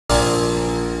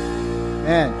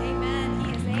Amen. Amen.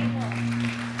 He is able.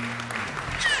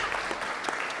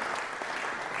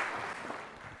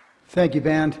 Thank you,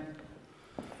 band.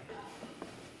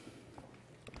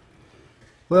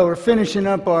 Well, we're finishing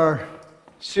up our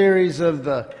series of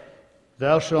the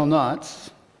Thou Shalt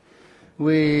Nots.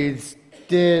 We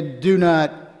did do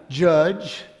not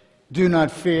judge, do not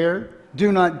fear,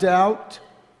 do not doubt,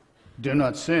 do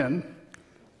not sin.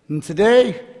 And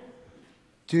today,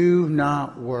 do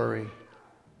not worry.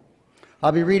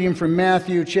 I'll be reading from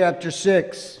Matthew chapter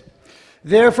 6.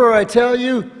 Therefore I tell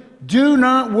you, do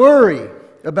not worry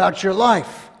about your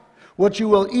life, what you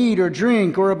will eat or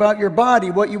drink, or about your body,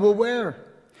 what you will wear.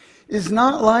 Is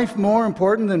not life more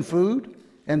important than food,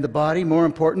 and the body more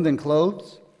important than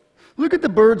clothes? Look at the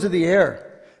birds of the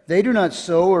air. They do not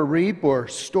sow or reap or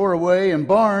store away in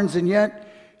barns, and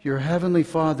yet your heavenly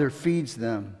Father feeds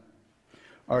them.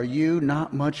 Are you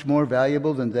not much more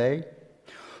valuable than they?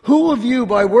 Who of you,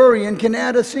 by worrying, can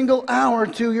add a single hour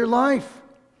to your life?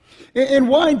 And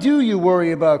why do you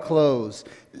worry about clothes?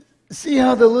 See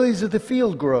how the lilies of the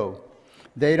field grow.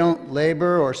 They don't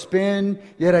labor or spin,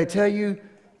 yet I tell you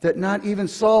that not even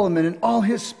Solomon in all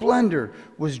his splendor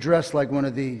was dressed like one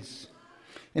of these.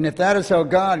 And if that is how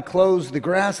God clothes the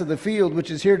grass of the field,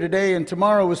 which is here today and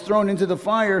tomorrow is thrown into the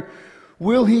fire,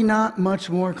 will he not much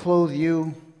more clothe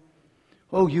you,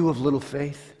 O you of little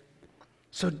faith?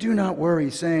 So do not worry,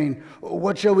 saying,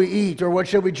 what shall we eat, or what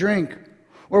shall we drink,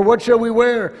 or what shall we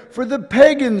wear? For the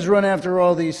pagans run after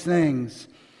all these things,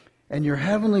 and your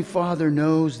heavenly Father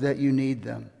knows that you need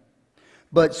them.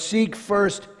 But seek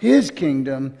first his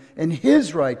kingdom and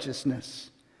his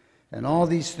righteousness, and all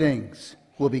these things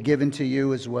will be given to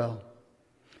you as well.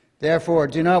 Therefore,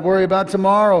 do not worry about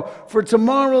tomorrow, for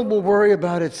tomorrow will worry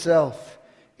about itself.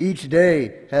 Each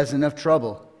day has enough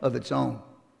trouble of its own.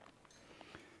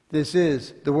 This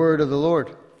is the word of the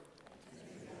Lord.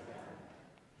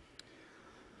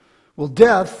 Well,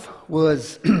 Death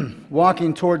was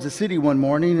walking towards the city one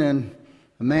morning, and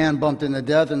a man bumped into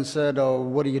Death and said, "Oh,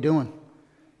 what are you doing?"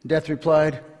 Death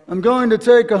replied, "I'm going to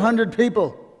take 100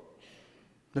 people."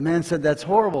 The man said, "That's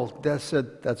horrible." Death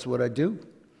said, "That's what I do."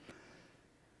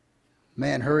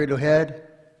 Man hurried ahead,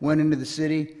 went into the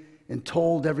city, and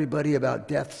told everybody about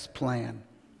Death's plan.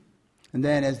 And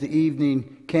then as the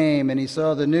evening came and he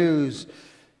saw the news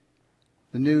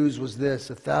was this: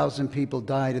 1,000 people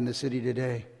died in the city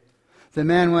today. The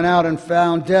man went out and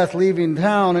found Death leaving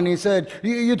town, and he said,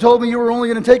 you told me you were only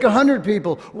going to take 100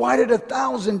 people. Why did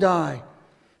 1,000 die?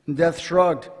 And Death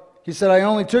shrugged. He said, I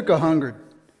only took 100.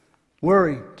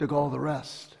 Worry took all the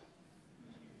rest.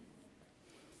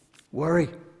 Worry.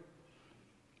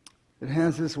 It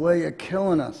has this way of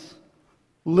killing us.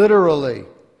 Literally.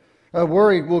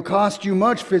 Worry will cost you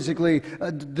much physically.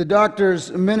 The doctors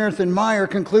Minirth and Meyer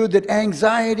conclude that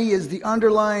anxiety is the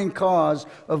underlying cause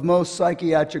of most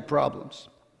psychiatric problems.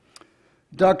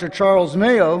 Dr. Charles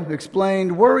Mayo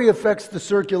explained worry affects the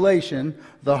circulation,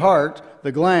 the heart,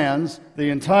 the glands, the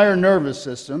entire nervous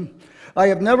system. I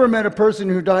have never met a person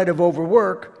who died of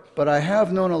overwork, but I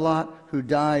have known a lot who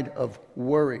died of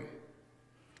worry.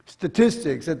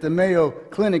 Statistics at the Mayo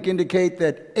Clinic indicate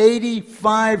that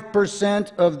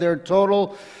 85% of their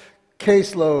total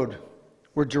caseload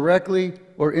were directly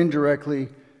or indirectly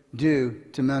due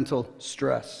to mental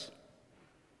stress.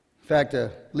 In fact,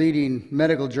 a leading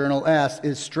medical journal asked,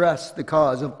 is stress the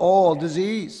cause of all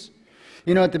disease?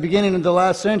 You know, at the beginning of the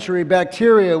last century,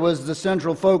 bacteria was the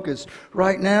central focus.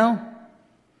 Right now,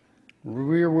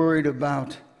 we're worried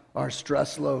about our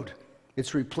stress load.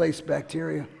 It's replaced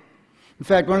bacteria. In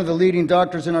fact, one of the leading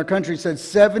doctors in our country said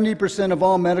 70% of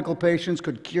all medical patients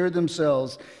could cure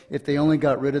themselves if they only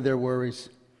got rid of their worries.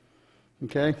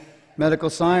 Okay?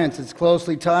 Medical science is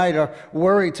closely tied, our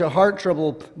worry, to heart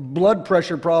trouble, blood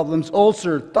pressure problems,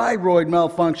 ulcer, thyroid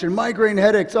malfunction, migraine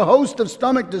headaches, a host of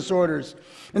stomach disorders.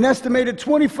 An estimated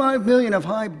 25 million of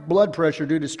high blood pressure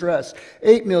due to stress,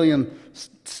 8 million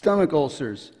stomach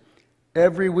ulcers.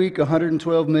 Every week,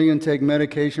 112 million take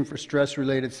medication for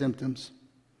stress-related symptoms.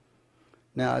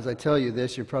 Now, as I tell you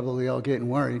this, you're probably all getting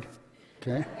worried,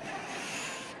 okay?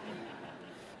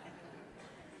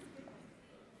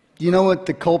 Do you know what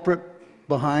the culprit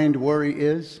behind worry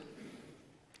is?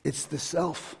 It's the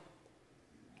self.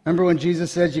 Remember when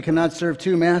Jesus says you cannot serve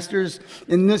two masters?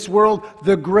 In this world,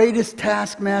 the greatest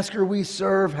taskmaster we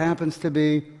serve happens to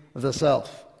be the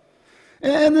self.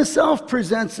 And the self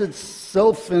presents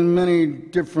itself in many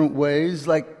different ways,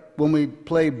 like when we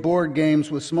play board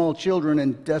games with small children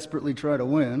and desperately try to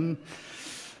win.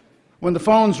 When the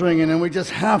phone's ringing and we just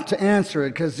have to answer it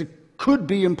because it could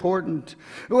be important.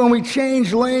 When we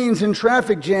change lanes in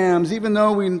traffic jams, even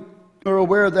though we are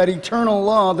aware of that eternal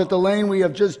law that the lane we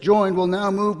have just joined will now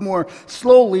move more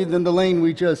slowly than the lane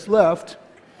we just left.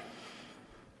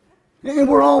 And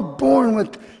we're all born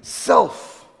with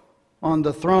self on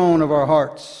the throne of our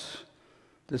hearts.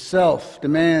 The self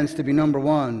demands to be number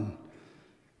one.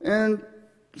 And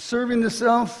serving the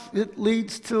self, it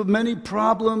leads to many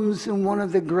problems, and one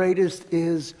of the greatest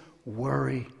is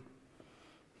worry.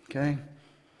 Okay?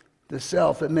 The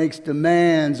self, it makes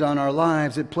demands on our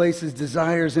lives. It places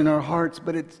desires in our hearts,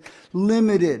 but it's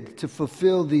limited to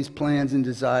fulfill these plans and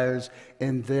desires,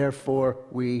 and therefore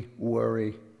we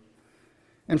worry.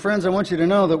 And friends, I want you to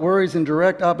know that worry is in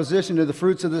direct opposition to the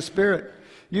fruits of the Spirit.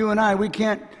 You and I, we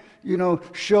can't,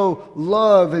 show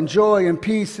love and joy and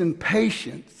peace and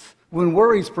patience when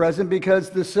worry's present,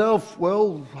 because the self,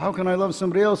 well, how can I love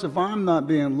somebody else if I'm not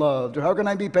being loved? Or how can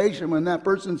I be patient when that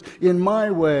person's in my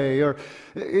way? Or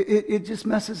it just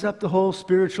messes up the whole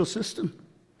spiritual system.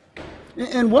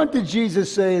 And what did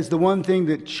Jesus say is the one thing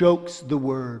that chokes the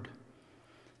word?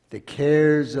 The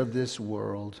cares of this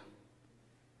world.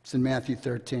 It's in Matthew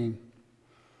 13.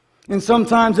 And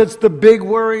sometimes it's the big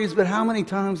worries, but how many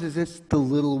times is it the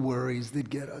little worries that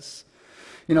get us?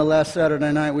 Last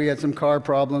Saturday night we had some car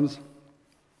problems.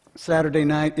 Saturday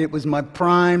night, it was my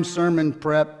prime sermon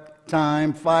prep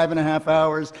time, 5.5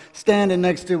 hours, standing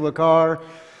next to a car.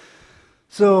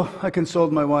 So I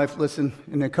consoled my wife, listen,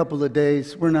 in a couple of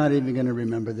days, we're not even going to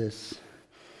remember this.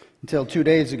 Until 2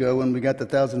 days ago when we got the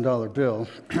 $1,000 bill.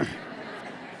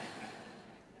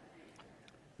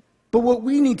 But what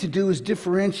we need to do is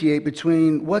differentiate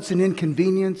between what's an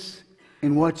inconvenience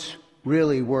and what's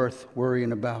really worth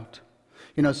worrying about.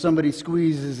 Somebody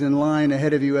squeezes in line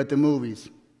ahead of you at the movies.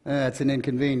 That's an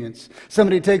inconvenience.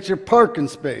 Somebody takes your parking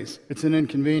space. It's an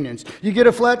inconvenience. You get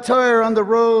a flat tire on the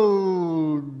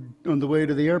road on the way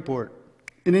to the airport.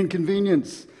 An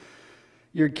inconvenience.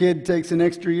 Your kid takes an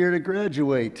extra year to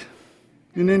graduate.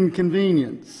 An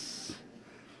inconvenience.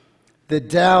 The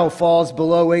Dow falls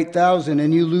below 8,000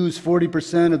 and you lose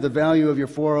 40% of the value of your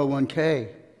 401k.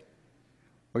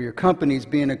 Or your company's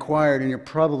being acquired and you're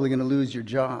probably going to lose your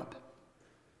job.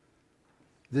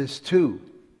 This too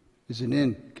is an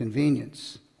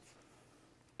inconvenience.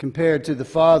 Compared to the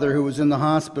father who was in the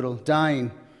hospital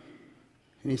dying.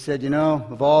 And he said,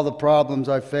 of all the problems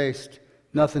I've faced,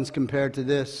 nothing's compared to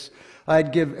this.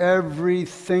 I'd give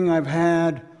everything I've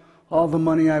had, all the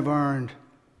money I've earned,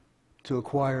 to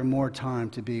acquire more time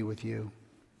to be with you.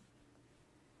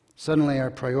 Suddenly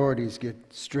our priorities get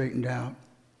straightened out.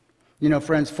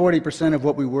 Friends, 40% of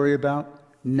what we worry about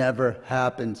never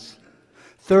happens.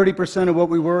 30% of what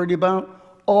we worried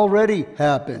about already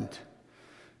happened.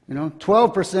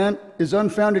 12% is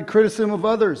unfounded criticism of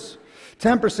others.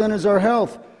 10% is our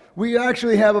health. We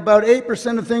actually have about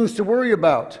 8% of things to worry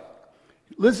about.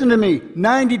 Listen to me,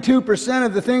 92%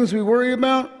 of the things we worry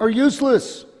about are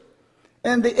useless.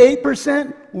 And the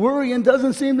 8% worrying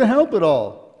doesn't seem to help at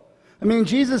all.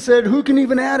 Jesus said, who can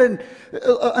even add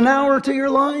an hour to your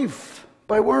life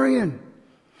by worrying?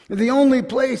 The only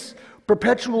place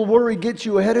perpetual worry gets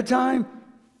you ahead of time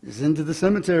is into the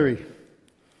cemetery.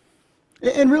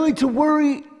 And really, to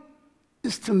worry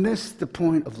is to miss the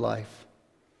point of life.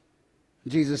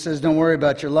 Jesus says, don't worry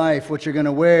about your life, what you're going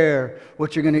to wear,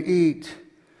 what you're going to eat.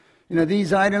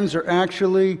 These items are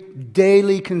actually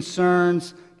daily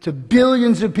concerns to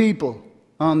billions of people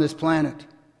on this planet.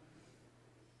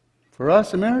 For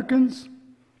us Americans,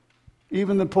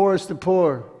 even the poorest of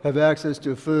poor have access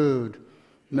to food,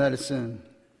 medicine,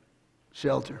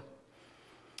 shelter.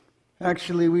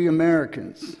 Actually, we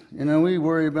Americans, we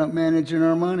worry about managing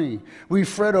our money. We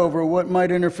fret over what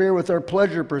might interfere with our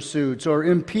pleasure pursuits or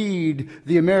impede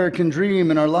the American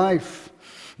dream in our life.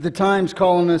 The Times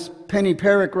columnist Penny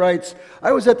Parrick writes,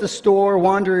 I was at the store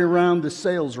wandering around the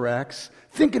sales racks,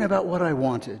 thinking about what I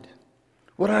wanted.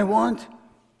 What I want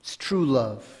is true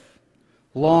love,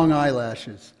 long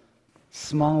eyelashes,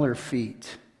 smaller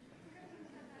feet.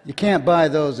 You can't buy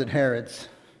those at Harrods.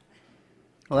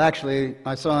 Well, actually,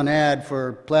 I saw an ad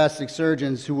for plastic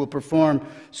surgeons who will perform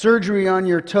surgery on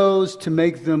your toes to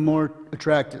make them more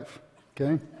attractive.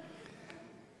 Okay?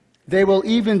 They will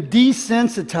even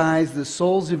desensitize the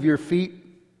soles of your feet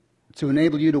to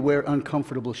enable you to wear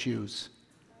uncomfortable shoes.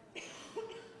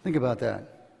 Think about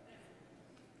that.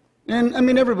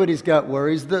 And everybody's got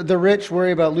worries. The rich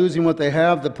worry about losing what they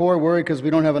have. The poor worry because we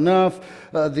don't have enough.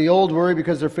 The old worry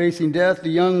because they're facing death. The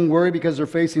young worry because they're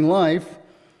facing life.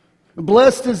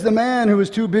 Blessed is the man who is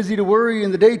too busy to worry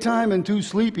in the daytime and too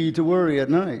sleepy to worry at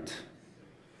night.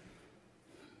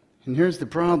 And here's the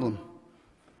problem.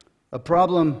 A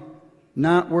problem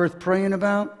not worth praying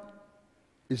about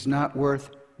is not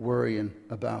worth worrying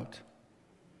about.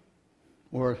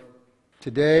 Or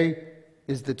Today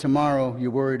is the tomorrow you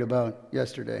worried about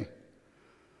yesterday.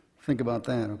 Think about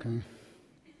that, okay?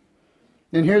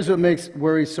 And here's what makes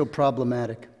worry so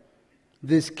problematic.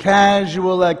 This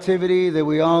casual activity that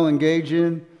we all engage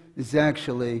in is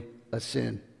actually a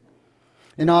sin.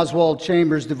 In Oswald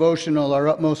Chambers' devotional, Our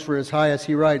Utmost for His Highest,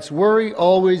 he writes, "Worry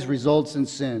always results in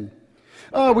sin.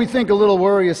 We think a little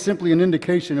worry is simply an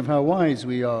indication of how wise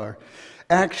we are.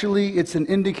 Actually, it's an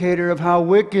indicator of how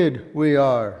wicked we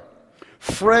are.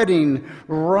 Fretting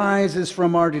rises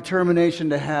from our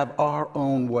determination to have our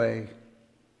own way.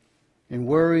 And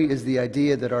worry is the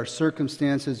idea that our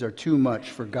circumstances are too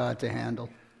much for God to handle."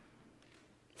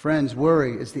 Friends,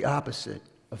 worry is the opposite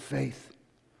of faith.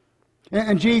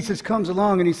 And Jesus comes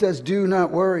along and he says, "Do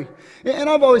not worry." And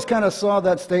I've always kind of saw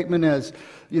that statement as,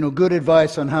 good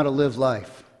advice on how to live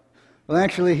life. Well,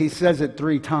 actually, he says it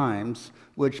 3 times,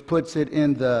 which puts it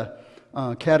in the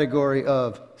category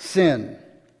of sin.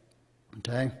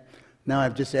 Okay? Now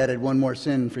I've just added one more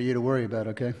sin for you to worry about,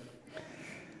 okay?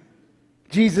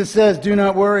 Jesus says, "Do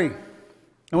not worry."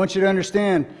 I want you to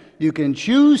understand, you can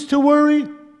choose to worry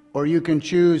or you can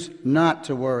choose not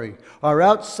to worry. Our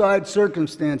outside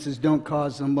circumstances don't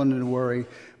cause someone to worry.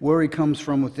 Worry comes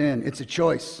from within. It's a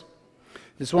choice.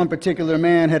 This one particular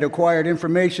man had acquired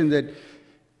information that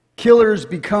killers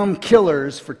become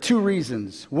killers for 2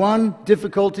 reasons. 1,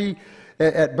 difficulty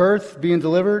at birth, being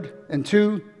delivered, and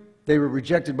 2, they were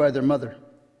rejected by their mother.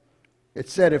 It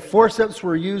said, if forceps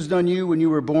were used on you when you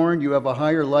were born, you have a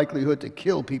higher likelihood to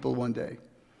kill people one day.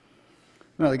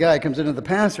 Well, the guy comes into the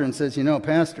pastor and says,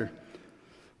 "Pastor,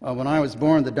 when I was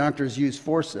born, the doctors used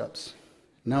forceps.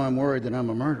 Now I'm worried that I'm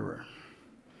a murderer."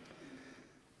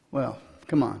 Well,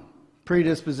 come on.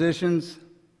 Predispositions,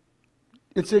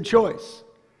 it's a choice.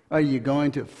 Are you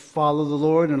going to follow the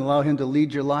Lord and allow Him to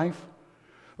lead your life?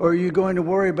 Or are you going to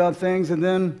worry about things and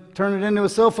then turn it into a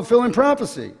self-fulfilling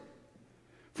prophecy?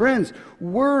 Friends,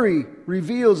 worry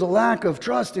reveals a lack of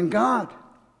trust in God.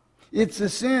 It's a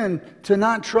sin to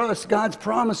not trust God's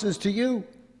promises to you.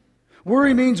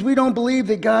 Worry means we don't believe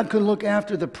that God can look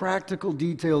after the practical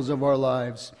details of our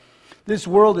lives. This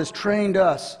world has trained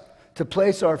us to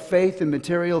place our faith in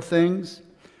material things.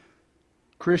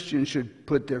 Christians should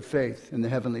put their faith in the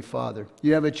Heavenly Father.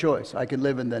 You have a choice. I can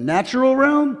live in the natural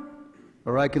realm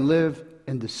or I can live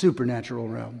in the supernatural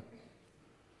realm.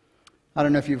 I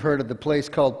don't know if you've heard of the place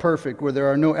called Perfect, where there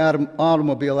are no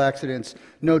automobile accidents,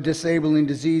 no disabling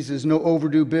diseases, no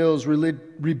overdue bills,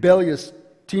 rebellious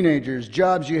teenagers,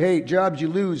 jobs you hate, jobs you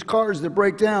lose, cars that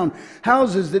break down,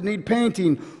 houses that need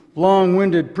painting,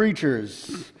 long-winded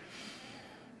preachers.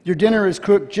 Your dinner is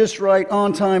cooked just right,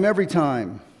 on time, every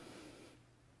time.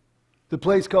 The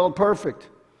place called Perfect.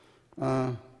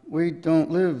 We don't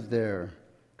live there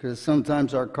because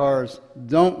sometimes our cars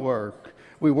don't work.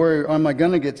 We worry, am I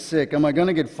going to get sick? Am I going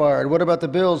to get fired? What about the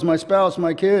bills, my spouse,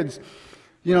 my kids?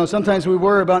 Sometimes we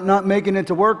worry about not making it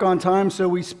to work on time, so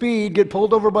we speed, get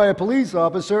pulled over by a police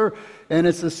officer, and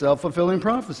it's a self-fulfilling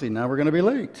prophecy. Now we're going to be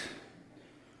late.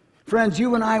 Friends,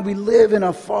 you and I, we live in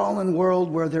a fallen world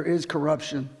where there is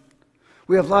corruption.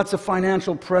 We have lots of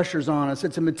financial pressures on us.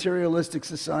 It's a materialistic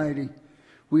society.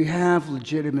 We have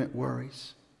legitimate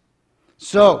worries.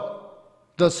 So,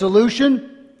 the solution?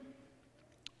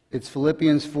 It's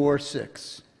Philippians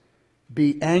 4:6.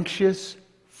 Be anxious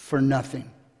for nothing,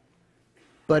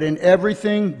 but in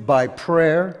everything by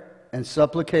prayer and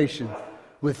supplication,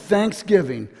 with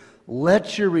thanksgiving,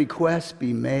 let your requests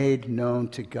be made known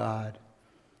to God.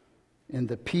 And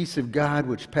the peace of God,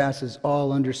 which passes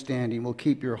all understanding, will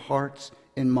keep your hearts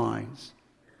and minds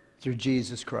through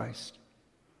Jesus Christ.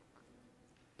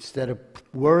 Instead of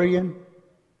worrying,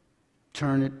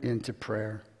 turn it into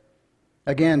prayer.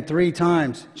 Again, 3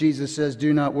 times Jesus says,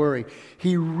 "Do not worry."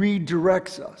 He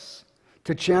redirects us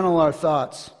to channel our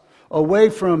thoughts away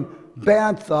from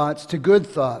bad thoughts to good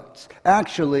thoughts.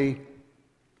 Actually,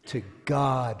 to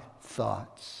God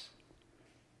thoughts.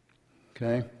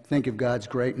 Okay? Think of God's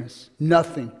greatness.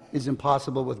 Nothing is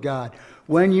impossible with God.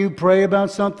 When you pray about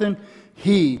something,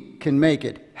 He can make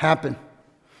it happen.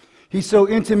 He's so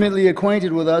intimately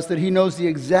acquainted with us that He knows the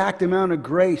exact amount of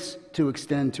grace to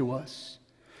extend to us.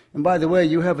 And by the way,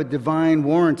 you have a divine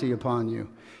warranty upon you.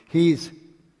 He's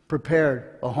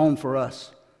prepared a home for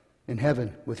us in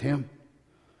heaven with Him.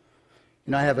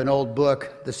 I have an old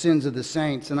book, The Sins of the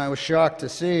Saints, and I was shocked to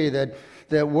see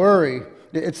that worry,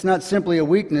 it's not simply a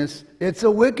weakness, it's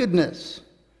a wickedness.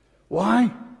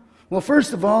 Why? Well,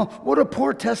 first of all, what a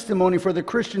poor testimony for the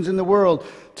Christians in the world.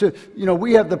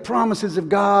 We have the promises of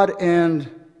God, and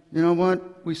you know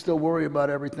what? We still worry about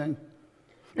everything.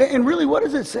 And really, what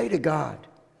does it say to God?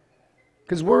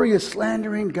 Because worry is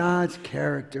slandering God's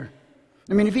character.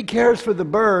 I mean, if he cares for the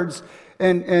birds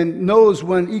and knows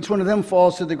when each one of them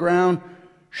falls to the ground,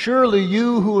 surely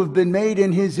you who have been made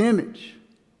in his image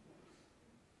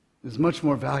is much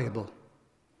more valuable.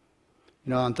 You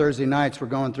know, on Thursday nights, we're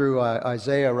going through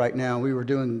Isaiah right now. We were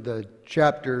doing the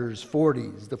chapters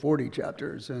 40s, the 40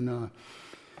 chapters. And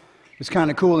it's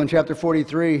kind of cool. In chapter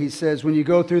 43, he says, when you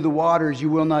go through the waters, you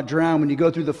will not drown. When you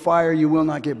go through the fire, you will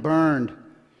not get burned.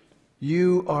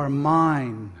 You are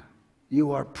mine.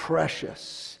 You are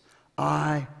precious.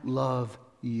 I love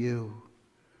you.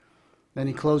 Then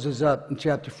he closes up in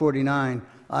chapter 49,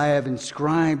 I have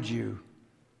inscribed you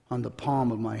on the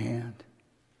palm of my hand.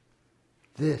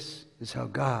 This is how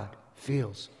God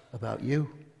feels about you.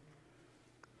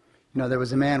 You know, there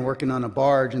was a man working on a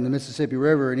barge in the Mississippi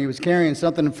River, and he was carrying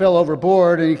something and fell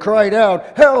overboard, and he cried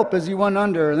out, help, as he went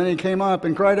under. And then he came up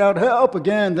and cried out, help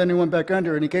again. Then he went back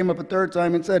under, and he came up a third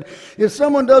time and said, if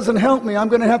someone doesn't help me, I'm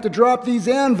going to have to drop these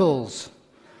anvils.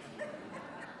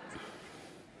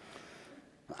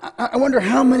 I wonder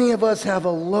how many of us have a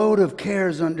load of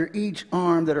cares under each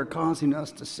arm that are causing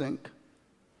us to sink.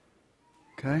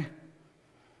 Okay?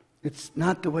 It's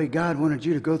not the way God wanted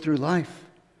you to go through life.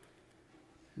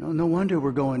 No wonder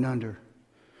we're going under.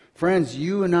 Friends,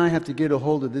 you and I have to get a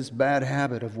hold of this bad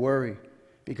habit of worry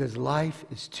because life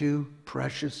is too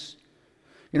precious.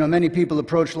 You know, many people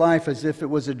approach life as if it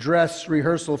was a dress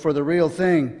rehearsal for the real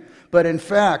thing. But in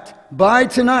fact, by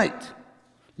tonight,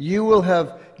 you will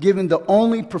have given the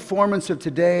only performance of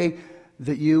today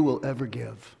that you will ever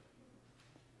give.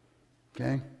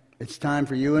 Okay? It's time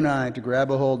for you and I to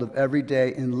grab a hold of every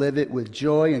day and live it with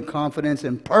joy and confidence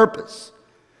and purpose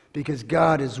because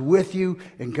God is with you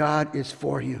and God is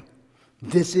for you.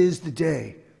 This is the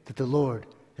day that the Lord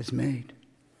has made.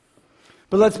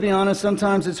 But let's be honest,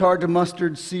 sometimes it's hard to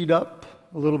mustard seed up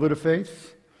a little bit of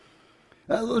faith.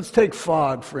 Let's take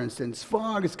fog, for instance.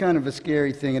 Fog is kind of a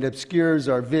scary thing. It obscures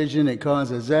our vision. It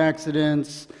causes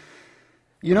accidents.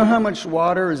 You know how much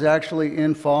water is actually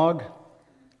in fog?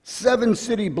 7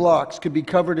 city blocks could be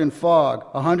covered in fog,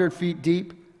 100 feet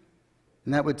deep,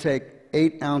 and that would take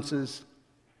 8 ounces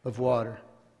of water.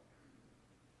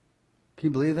 Can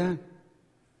you believe that?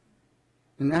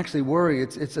 And actually worry,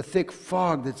 it's a thick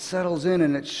fog that settles in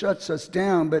and it shuts us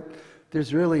down, but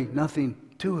there's really nothing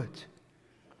to it.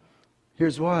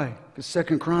 Here's why. Because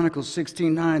 2 Chronicles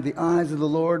 16:9, the eyes of the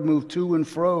Lord move to and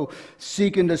fro,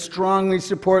 seeking to strongly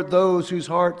support those whose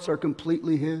hearts are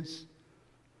completely His.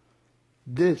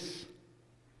 This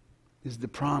is the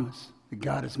promise that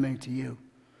God has made to you.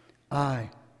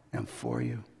 I am for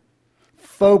you.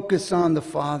 Focus on the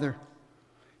Father.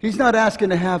 He's not asking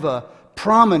to have a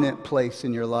prominent place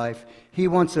in your life. He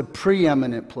wants a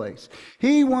preeminent place.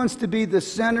 He wants to be the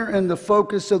center and the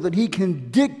focus so that He can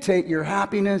dictate your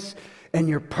happiness and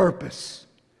your purpose.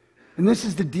 And this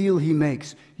is the deal He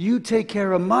makes. You take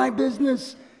care of my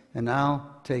business, and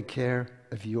I'll take care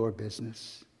of your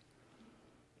business.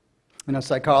 You know,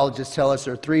 psychologists tell us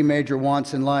there are 3 major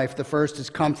wants in life. The first is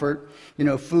comfort. You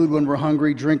know, food when we're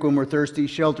hungry, drink when we're thirsty,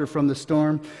 shelter from the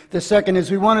storm. The second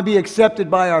is we want to be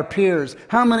accepted by our peers.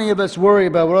 How many of us worry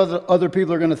about what other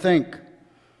people are going to think?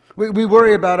 We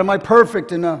worry about, am I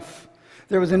perfect enough?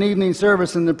 There was an evening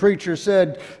service and the preacher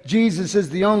said, Jesus is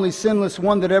the only sinless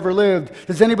one that ever lived.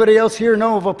 Does anybody else here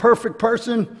know of a perfect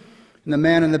person? And the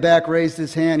man in the back raised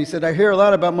his hand. He said, I hear a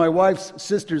lot about my wife's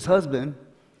sister's husband.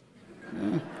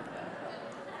 Yeah.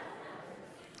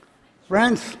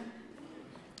 Friends,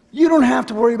 you don't have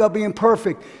to worry about being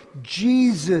perfect.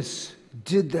 Jesus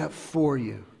did that for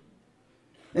you.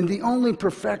 And the only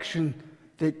perfection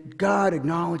that God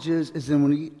acknowledges is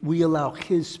when we allow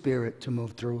His Spirit to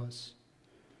move through us.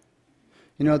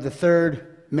 You know, the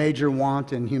third major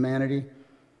want in humanity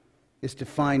is to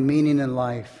find meaning in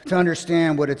life, to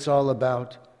understand what it's all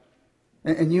about.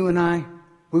 And you and I,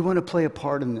 we want to play a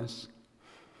part in this.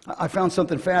 I found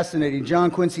something fascinating. John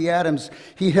Quincy Adams,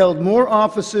 he held more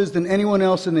offices than anyone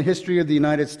else in the history of the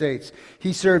United States.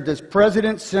 He served as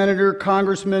president, senator,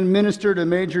 congressman, minister to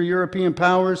major European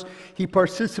powers. He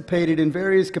participated in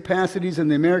various capacities in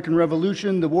the American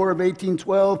Revolution, the War of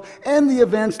 1812, and the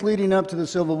events leading up to the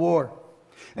Civil War.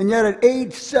 And yet at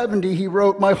age 70, he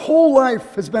wrote, my whole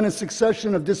life has been a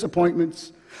succession of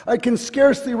disappointments. I can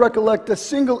scarcely recollect a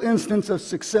single instance of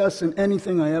success in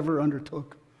anything I ever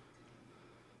undertook.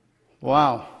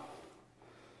 Wow.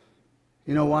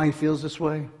 You know why he feels this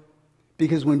way?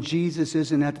 Because when Jesus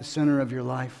isn't at the center of your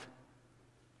life,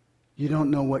 you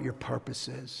don't know what your purpose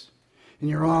is. And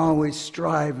you're always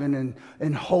striving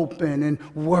and hoping and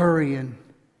worrying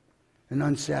and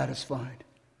unsatisfied.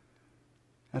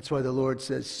 That's why the Lord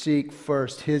says, seek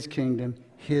first His kingdom,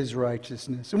 His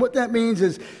righteousness. And what that means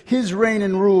is His reign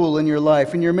and rule in your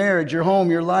life, in your marriage, your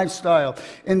home, your lifestyle,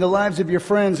 in the lives of your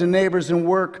friends and neighbors and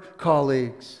work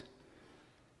colleagues.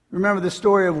 Remember the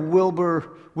story of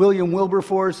William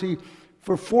Wilberforce? He,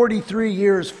 for 43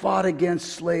 years, fought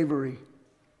against slavery.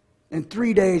 And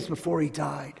 3 days before he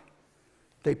died,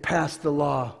 they passed the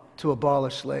law to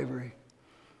abolish slavery.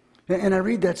 And I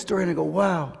read that story and I go,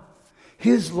 wow,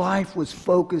 his life was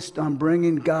focused on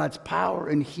bringing God's power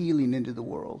and healing into the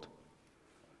world.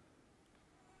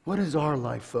 What is our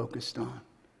life focused on?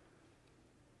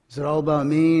 Is it all about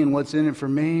me and what's in it for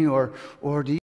me? Or do you